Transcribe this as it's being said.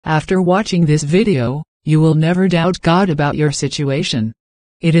After watching this video, you will never doubt God about your situation.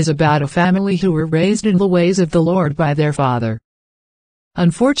 It is about a family who were raised in the ways of the Lord by their father.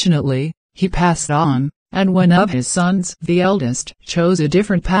 Unfortunately, he passed on, and one of his sons, the eldest, chose a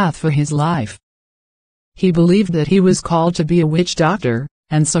different path for his life. He believed that he was called to be a witch doctor,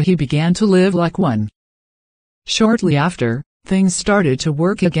 and so he began to live like one. Shortly after, things started to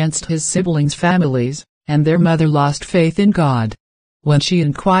work against his siblings' families, and their mother lost faith in God. When she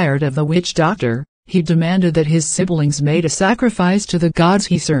inquired of the witch doctor, he demanded that his siblings made a sacrifice to the gods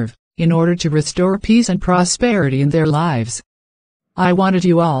he served, in order to restore peace and prosperity in their lives. I wanted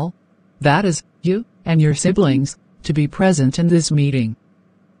you all, that is, you, and your siblings, to be present in this meeting.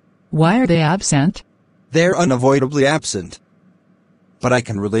 Why are they absent? They're unavoidably absent. But I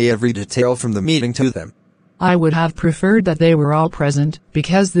can relay every detail from the meeting to them. I would have preferred that they were all present,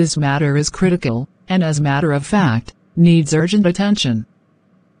 because this matter is critical, and as a matter of fact, needs urgent attention.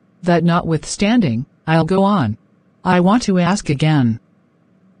 That notwithstanding, I'll go on. I want to ask again.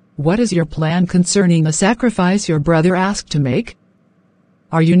 What is your plan concerning the sacrifice your brother asked to make?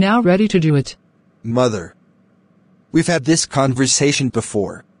 Are you now ready to do it? Mother, we've had this conversation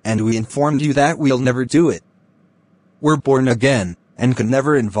before, and we informed you that we'll never do it. We're born again, and can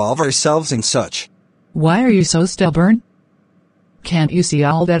never involve ourselves in such. Why are you so stubborn? Can't you see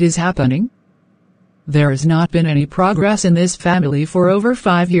all that is happening? There has not been any progress in this family for over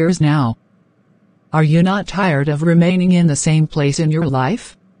 5 years now. Are you not tired of remaining in the same place in your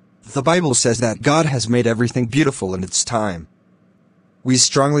life? The Bible says that God has made everything beautiful in its time. We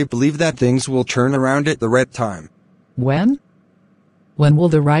strongly believe that things will turn around at the right time. When? When will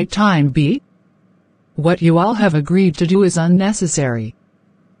the right time be? What you all have agreed to do is unnecessary.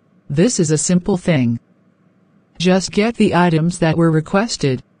 This is a simple thing. Just get the items that were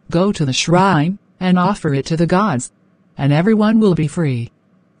requested, go to the shrine, and offer it to the gods, and everyone will be free.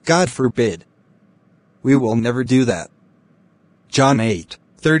 God forbid. We will never do that. John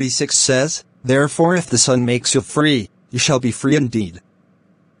 8:36 says, "Therefore if the Son makes you free, you shall be free indeed."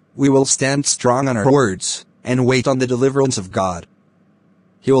 We will stand strong on our words, and wait on the deliverance of God.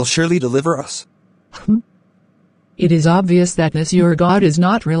 He will surely deliver us. It is obvious that this your God is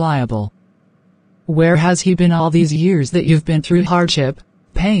not reliable. Where has he been all these years that you've been through hardship,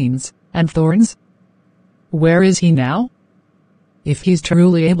 pains, and thorns? Where is he now? If he's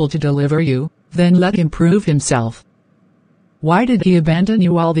truly able to deliver you, then let him prove himself. Why did he abandon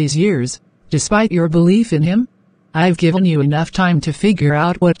you all these years, despite your belief in him? I've given you enough time to figure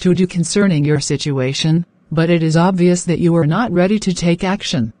out what to do concerning your situation, but it is obvious that you are not ready to take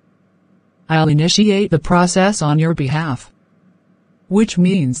action. I'll initiate the process on your behalf. Which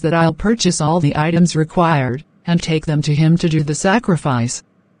means that I'll purchase all the items required, and take them to him to do the sacrifice.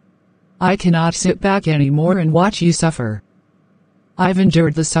 I cannot sit back anymore and watch you suffer. I've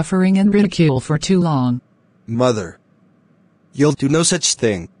endured the suffering and ridicule for too long. Mother, you'll do no such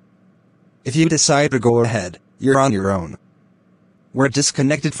thing. If you decide to go ahead, you're on your own. We're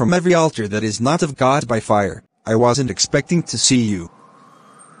disconnected from every altar that is not of God by fire. I wasn't expecting to see you.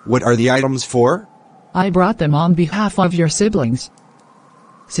 What are the items for? I brought them on behalf of your siblings.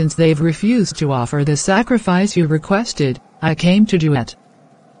 Since they've refused to offer the sacrifice you requested, I came to do it.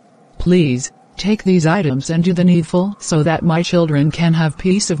 Please, take these items and do the needful so that my children can have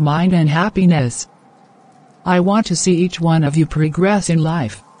peace of mind and happiness. I want to see each one of you progress in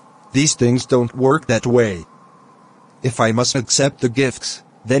life. These things don't work that way. If I must accept the gifts,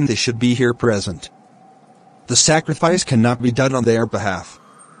 then they should be here present. The sacrifice cannot be done on their behalf.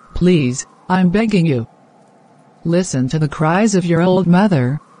 Please, I'm begging you. Listen to the cries of your old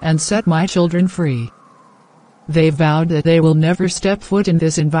mother, and set my children free. They vowed that they will never step foot in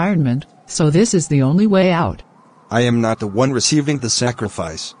this environment, so this is the only way out. I am not the one receiving the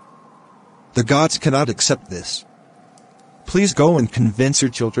sacrifice. The gods cannot accept this. Please go and convince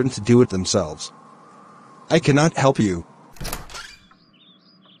your children to do it themselves. I cannot help you.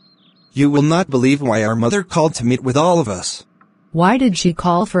 You will not believe why our mother called to meet with all of us. Why did she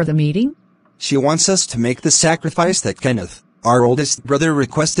call for the meeting? She wants us to make the sacrifice that Kenneth, our oldest brother,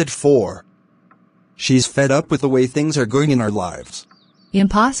 requested for. She's fed up with the way things are going in our lives.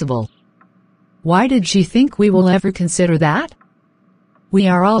 Impossible. Why did she think we will ever consider that? We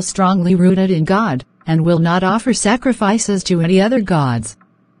are all strongly rooted in God, and will not offer sacrifices to any other gods.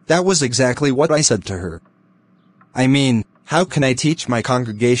 That was exactly what I said to her. I mean, how can I teach my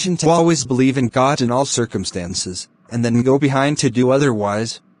congregation to always believe in God in all circumstances, and then go behind to do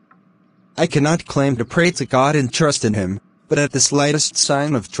otherwise? I cannot claim to pray to God and trust in Him, but at the slightest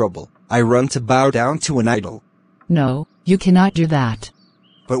sign of trouble, I run to bow down to an idol. No, you cannot do that.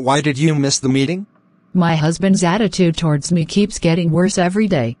 But why did you miss the meeting? My husband's attitude towards me keeps getting worse every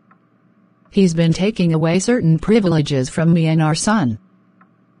day. He's been taking away certain privileges from me and our son.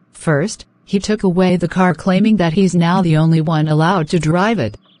 First, he took away the car, claiming that he's now the only one allowed to drive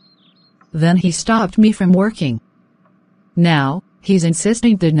it. Then he stopped me from working. Now, he's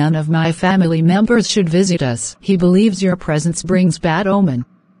insisting that none of my family members should visit us. He believes your presence brings bad omen.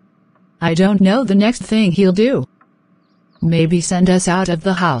 I don't know the next thing he'll do. Maybe send us out of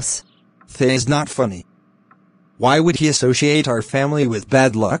the house. That is not funny. Why would he associate our family with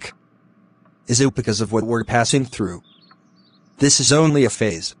bad luck? Is it because of what we're passing through? This is only a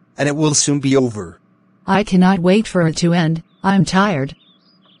phase, and it will soon be over. I cannot wait for it to end. I'm tired.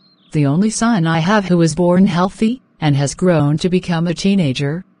 The only son I have, who was born healthy and has grown to become a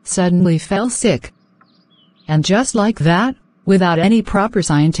teenager, suddenly fell sick. And just like that, without any proper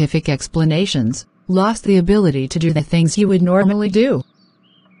scientific explanations, lost the ability to do the things he would normally do.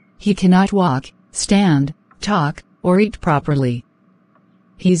 He cannot walk, stand, talk, or eat properly.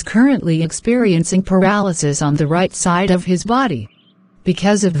 He's currently experiencing paralysis on the right side of his body.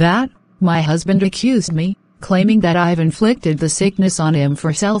 Because of that, my husband accused me, claiming that I've inflicted the sickness on him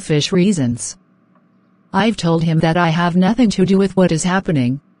for selfish reasons. I've told him that I have nothing to do with what is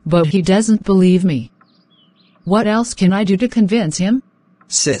happening, but he doesn't believe me. What else can I do to convince him?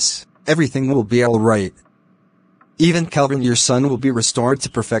 Sis, everything will be alright. Even Calvin, your son, will be restored to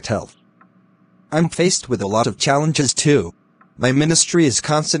perfect health. I'm faced with a lot of challenges too. My ministry is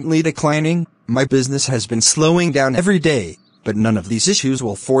constantly declining, my business has been slowing down every day, but none of these issues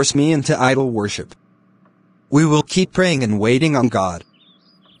will force me into idol worship. We will keep praying and waiting on God.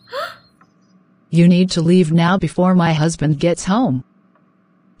 You need to leave now before my husband gets home.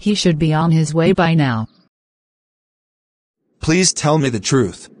 He should be on his way by now. Please tell me the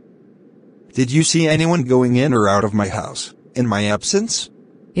truth. Did you see anyone going in or out of my house, in my absence?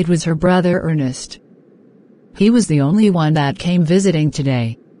 It was her brother Ernest. He was the only one that came visiting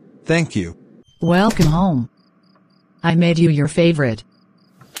today. Thank you. Welcome home. I made you your favorite.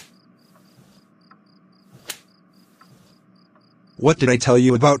 What did I tell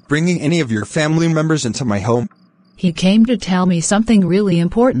you about bringing any of your family members into my home? He came to tell me something really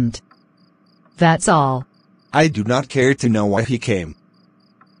important. That's all. I do not care to know why he came.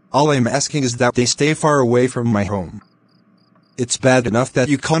 All I'm asking is that they stay far away from my home. It's bad enough that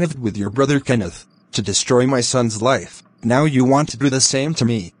you connived with your brother Kenneth to destroy my son's life. Now you want to do the same to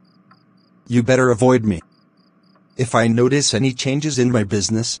me. You better avoid me. If I notice any changes in my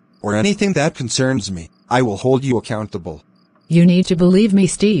business, or anything that concerns me, I will hold you accountable. You need to believe me,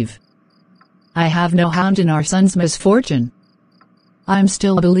 Steve. I have no hand in our son's misfortune. I'm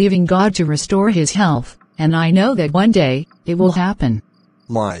still believing God to restore his health, and I know that one day, it will happen.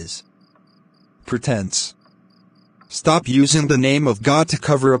 Lies. Pretense. Stop using the name of God to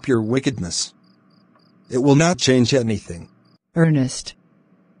cover up your wickedness. It will not change anything. Ernest.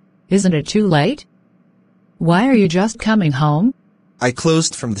 Isn't it too late? Why are you just coming home? I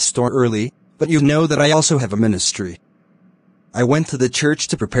closed from the store early, but you know that I also have a ministry. I went to the church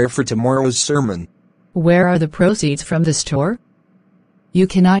to prepare for tomorrow's sermon. Where are the proceeds from the store? You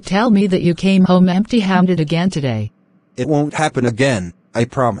cannot tell me that you came home empty-handed again today. It won't happen again, I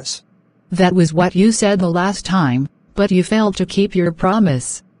promise. That was what you said the last time, but you failed to keep your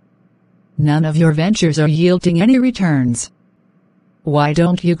promise. None of your ventures are yielding any returns. Why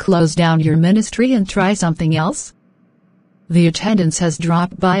don't you close down your ministry and try something else? The attendance has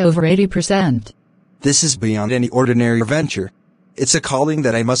dropped by over 80%. This is beyond any ordinary venture. It's a calling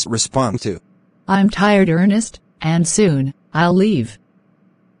that I must respond to. I'm tired, Ernest, and soon, I'll leave.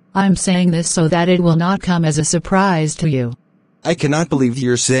 I'm saying this so that it will not come as a surprise to you. I cannot believe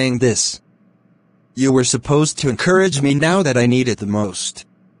you're saying this. You were supposed to encourage me now that I need it the most.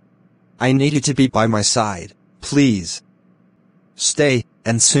 I need you to be by my side, please. Stay,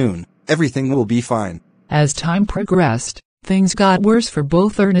 and soon, everything will be fine. As time progressed, things got worse for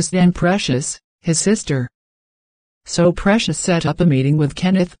both Ernest and Precious, his sister. So Precious set up a meeting with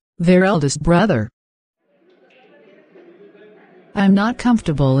Kenneth, their eldest brother. I'm not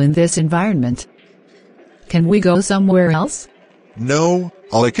comfortable in this environment. Can we go somewhere else? No,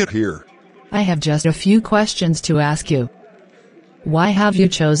 I like it here. I have just a few questions to ask you. Why have you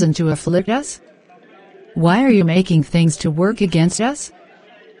chosen to afflict us? Why are you making things to work against us?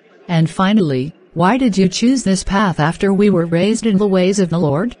 And finally, why did you choose this path after we were raised in the ways of the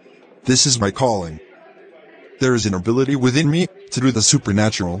Lord? This is my calling. There is an ability within me to do the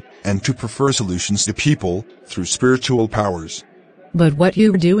supernatural and to prefer solutions to people through spiritual powers. But what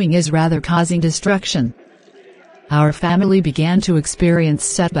you're doing is rather causing destruction. Our family began to experience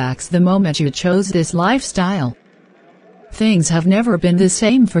setbacks the moment you chose this lifestyle. Things have never been the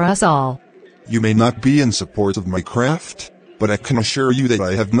same for us all. You may not be in support of my craft, but I can assure you that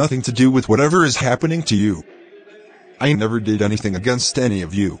I have nothing to do with whatever is happening to you. I never did anything against any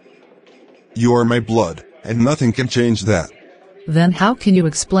of you. You are my blood, and nothing can change that. Then how can you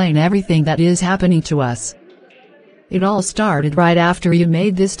explain everything that is happening to us? It all started right after you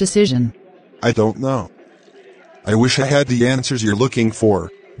made this decision. I don't know. I wish I had the answers you're looking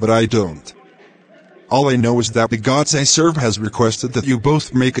for, but I don't. All I know is that the God I serve has requested that you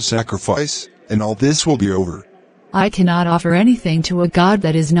both make a sacrifice, and all this will be over. I cannot offer anything to a God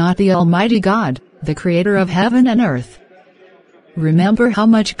that is not the Almighty God, the Creator of heaven and earth. Remember how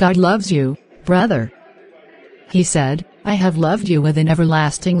much God loves you, brother. He said, I have loved you with an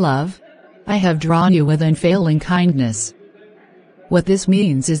everlasting love. I have drawn you with unfailing kindness. What this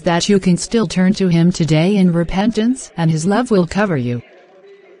means is that you can still turn to Him today in repentance, and His love will cover you.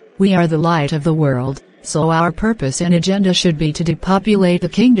 We are the light of the world, so our purpose and agenda should be to depopulate the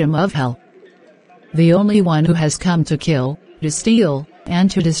kingdom of hell. The only one who has come to kill, to steal,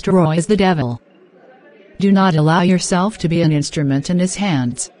 and to destroy is the devil. Do not allow yourself to be an instrument in his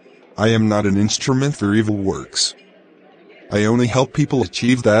hands. I am not an instrument for evil works. I only help people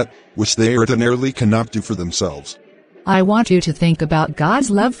achieve that which they ordinarily cannot do for themselves. I want you to think about God's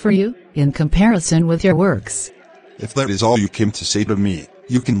love for you, in comparison with your works. If that is all you came to say to me,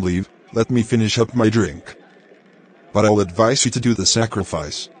 you can leave. Let me finish up my drink. But I'll advise you to do the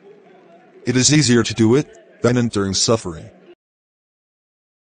sacrifice. It is easier to do it than enduring suffering.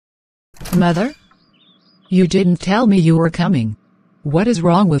 Mother? You didn't tell me you were coming. What is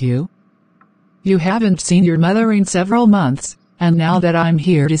wrong with you? You haven't seen your mother in several months, and now that I'm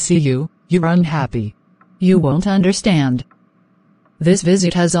here to see you, you're unhappy. You won't understand. This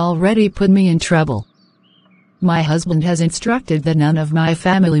visit has already put me in trouble. My husband has instructed that none of my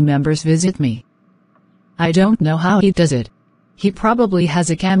family members visit me. I don't know how he does it. He probably has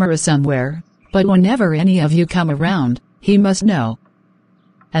a camera somewhere, but whenever any of you come around, he must know.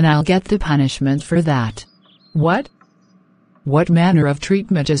 And I'll get the punishment for that. What? What manner of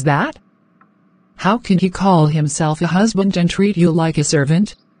treatment is that? How can he call himself a husband and treat you like a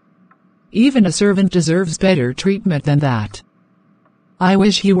servant? Even a servant deserves better treatment than that. I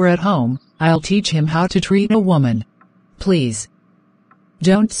wish he were at home. I'll teach him how to treat a woman. Please.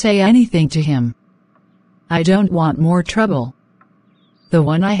 Don't say anything to him. I don't want more trouble. The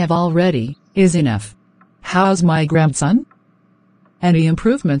one I have already is enough. How's my grandson? Any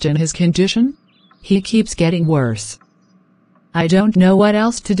improvement in his condition? He keeps getting worse. I don't know what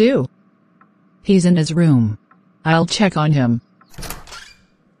else to do. He's in his room. I'll check on him.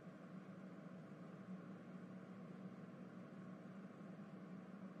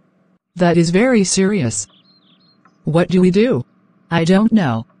 That is very serious. What do we do? I don't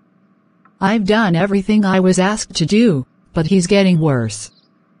know. I've done everything I was asked to do, but he's getting worse.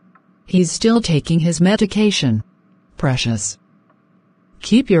 He's still taking his medication. Precious.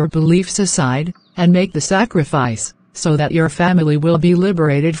 Keep your beliefs aside, and make the sacrifice, so that your family will be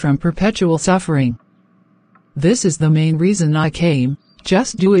liberated from perpetual suffering. This is the main reason I came.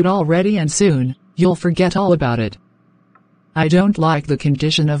 Just do it already and soon, you'll forget all about it. I don't like the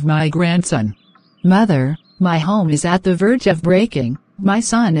condition of my grandson. Mother, my home is at the verge of breaking. My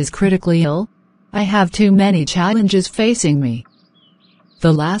son is critically ill. I have too many challenges facing me.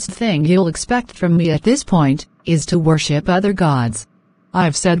 The last thing you'll expect from me at this point is to worship other gods.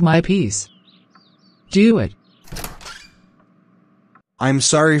 I've said my piece. Do it. I'm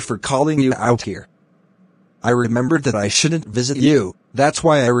sorry for calling you out here. I remembered that I shouldn't visit you. That's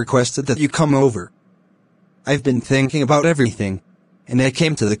why I requested that you come over. I've been thinking about everything, and I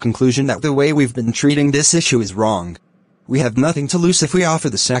came to the conclusion that the way we've been treating this issue is wrong. We have nothing to lose if we offer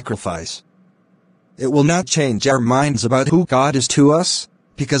the sacrifice. It will not change our minds about who God is to us,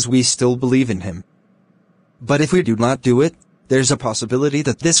 because we still believe in Him. But if we do not do it, there's a possibility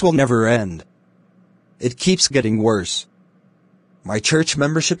that this will never end. It keeps getting worse. My church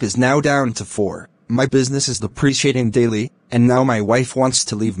membership is now down to 4, my business is depreciating daily, and now my wife wants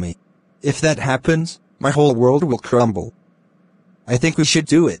to leave me. If that happens, my whole world will crumble. I think we should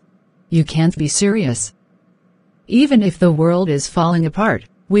do it. You can't be serious. Even if the world is falling apart,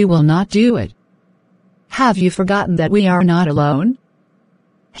 we will not do it. Have you forgotten that we are not alone?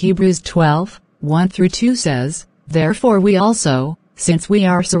 Hebrews 12:1-2 says, Therefore we also, since we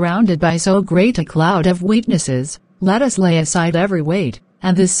are surrounded by so great a cloud of witnesses, let us lay aside every weight,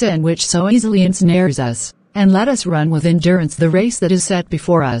 and the sin which so easily ensnares us, and let us run with endurance the race that is set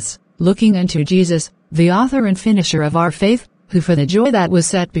before us, looking unto Jesus, the author and finisher of our faith, who for the joy that was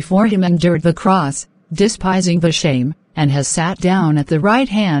set before him endured the cross, despising the shame, and has sat down at the right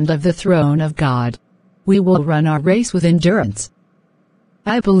hand of the throne of God. We will run our race with endurance.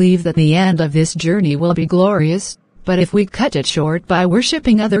 I believe that the end of this journey will be glorious, but if we cut it short by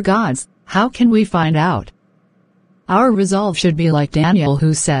worshipping other gods, how can we find out? Our resolve should be like Daniel,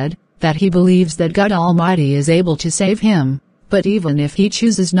 who said that he believes that God Almighty is able to save him, but even if he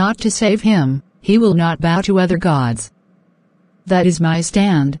chooses not to save him, he will not bow to other gods. That is my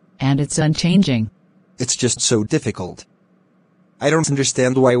stand, and it's unchanging. It's just so difficult. I don't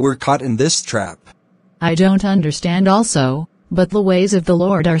understand why we're caught in this trap. I don't understand also, but the ways of the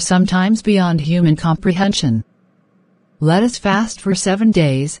Lord are sometimes beyond human comprehension. Let us fast for 7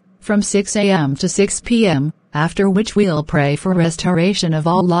 days, from 6 a.m. to 6 p.m., after which we'll pray for restoration of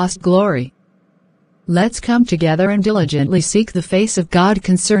all lost glory. Let's come together and diligently seek the face of God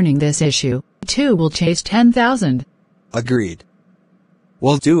concerning this issue. 2 will chase 10,000. Agreed.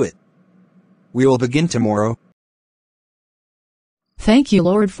 We'll do it. We will begin tomorrow. Thank you,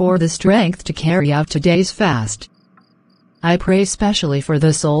 Lord, for the strength to carry out today's fast. I pray specially for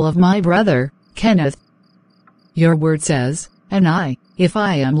the soul of my brother, Kenneth. Your word says, "And I, if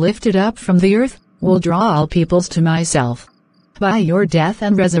I am lifted up from the earth, will draw all peoples to myself." By your death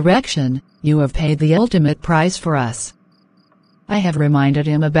and resurrection, you have paid the ultimate price for us. I have reminded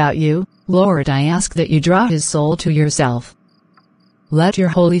him about you. Lord, I ask that you draw his soul to yourself. Let your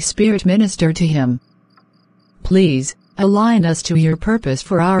Holy Spirit minister to him. Please, align us to your purpose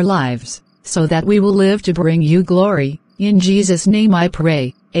for our lives, so that we will live to bring you glory. In Jesus' name I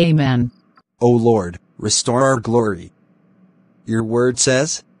pray, Amen. O Lord, restore our glory. Your word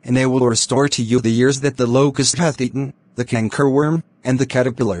says, "And I will restore to you the years that the locust hath eaten, the cankerworm, and the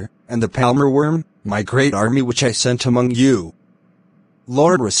caterpillar, and the palmer worm, my great army which I sent among you."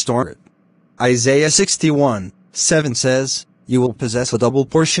 Lord, restore it. Isaiah 61:7 says, "You will possess a double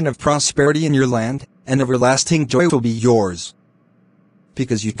portion of prosperity in your land, and everlasting joy will be yours."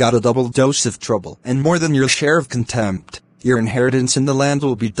 Because you got a double dose of trouble and more than your share of contempt, your inheritance in the land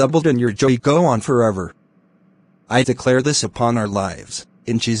will be doubled and your joy go on forever. I declare this upon our lives,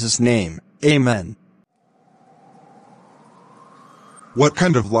 in Jesus' name, Amen. What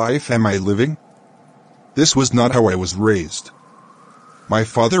kind of life am I living? This was not how I was raised. My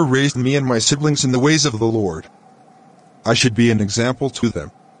father raised me and my siblings in the ways of the Lord. I should be an example to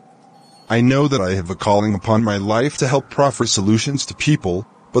them. I know that I have a calling upon my life to help proffer solutions to people,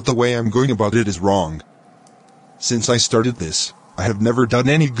 but the way I'm going about it is wrong. Since I started this, I have never done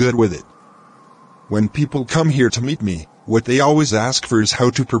any good with it. When people come here to meet me, what they always ask for is how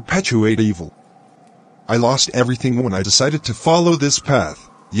to perpetuate evil. I lost everything when I decided to follow this path,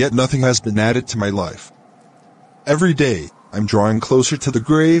 yet nothing has been added to my life. Every day, I'm drawing closer to the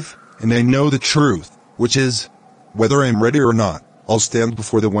grave, and I know the truth, which is, whether I'm ready or not, I'll stand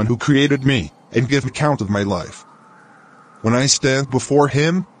before the one who created me, and give account of my life. When I stand before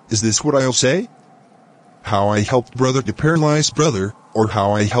him, is this what I'll say? How I helped brother to paralyze brother, or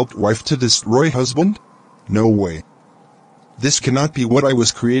how I helped wife to destroy husband? No way. This cannot be what I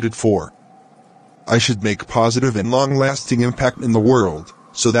was created for. I should make positive and long-lasting impact in the world,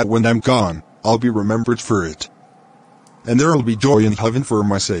 so that when I'm gone, I'll be remembered for it. And there will be joy in heaven for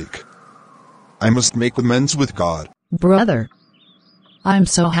my sake. I must make amends with God. Brother, I'm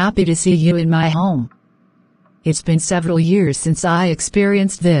so happy to see you in my home. It's been several years since I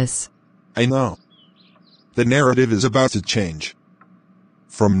experienced this. I know. The narrative is about to change.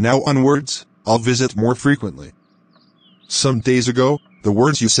 From now onwards, I'll visit more frequently. Some days ago, the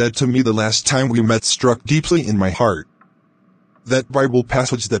words you said to me the last time we met struck deeply in my heart. That Bible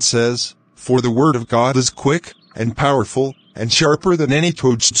passage that says, "For the word of God is quick, and powerful, and sharper than any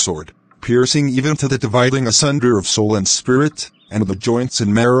two-edged sword, piercing even to the dividing asunder of soul and spirit, and of the joints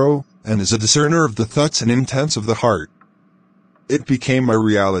and marrow, and is a discerner of the thoughts and intents of the heart." It became my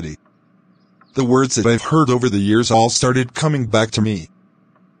reality. The words that I've heard over the years all started coming back to me.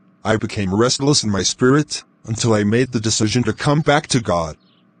 I became restless in my spirit, until I made the decision to come back to God.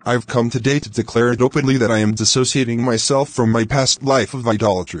 I've come today to declare it openly that I am dissociating myself from my past life of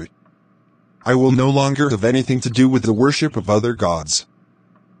idolatry. I will no longer have anything to do with the worship of other gods.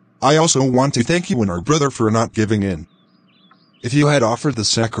 I also want to thank you and our brother for not giving in. If you had offered the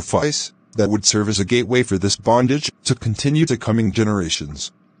sacrifice, that would serve as a gateway for this bondage to continue to coming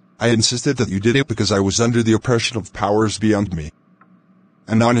generations. I insisted that you did it because I was under the oppression of powers beyond me.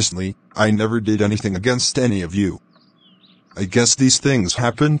 And honestly, I never did anything against any of you. I guess these things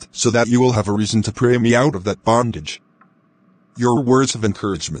happened so that you will have a reason to pray me out of that bondage. Your words of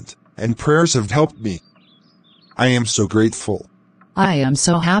encouragement and prayers have helped me. I am so grateful. I am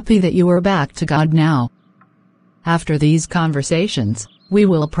so happy that you are back to God now. After these conversations, we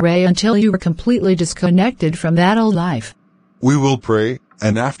will pray until you are completely disconnected from that old life. We will pray,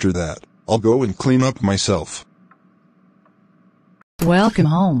 and after that, I'll go and clean up myself. Welcome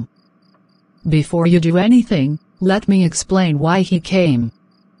home. Before you do anything, let me explain why he came.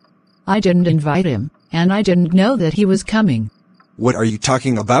 I didn't invite him, and I didn't know that he was coming. What are you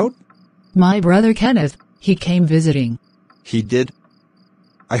talking about? My brother Kenneth, he came visiting. He did?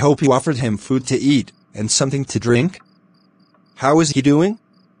 I hope you offered him food to eat, and something to drink. How is he doing?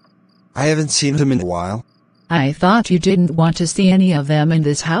 I haven't seen him in a while. I thought you didn't want to see any of them in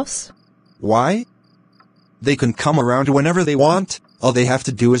this house? Why? They can come around whenever they want. All they have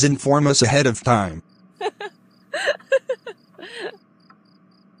to do is inform us ahead of time.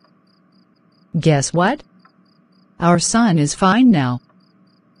 Guess what? Our son is fine now.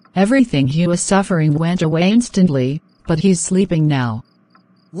 Everything he was suffering went away instantly, but he's sleeping now.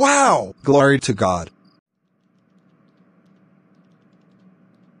 Wow! Glory to God.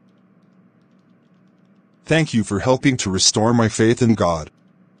 Thank you for helping to restore my faith in God.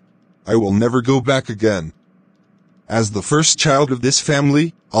 I will never go back again. As the first child of this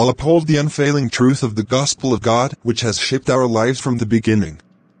family, I'll uphold the unfailing truth of the gospel of God, which has shaped our lives from the beginning.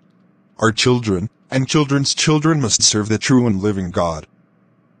 Our children, and children's children must serve the true and living God.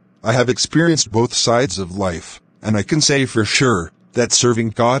 I have experienced both sides of life, and I can say for sure that serving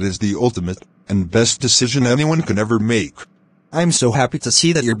God is the ultimate and best decision anyone can ever make. I'm so happy to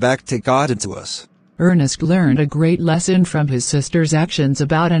see that you're back to God and to us. Ernest learned a great lesson from his sister's actions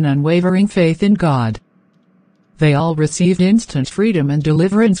about an unwavering faith in God. They all received instant freedom and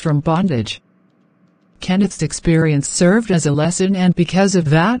deliverance from bondage. Kenneth's experience served as a lesson, and because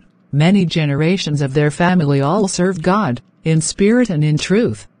of that, many generations of their family all served God, in spirit and in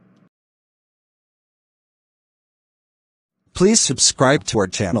truth. Please subscribe to our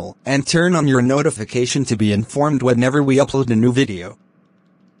channel and turn on your notification to be informed whenever we upload a new video.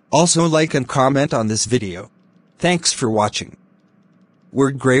 Also like and comment on this video. Thanks for watching.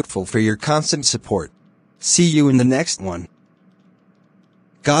 We're grateful for your constant support. See you in the next one.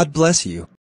 God bless you.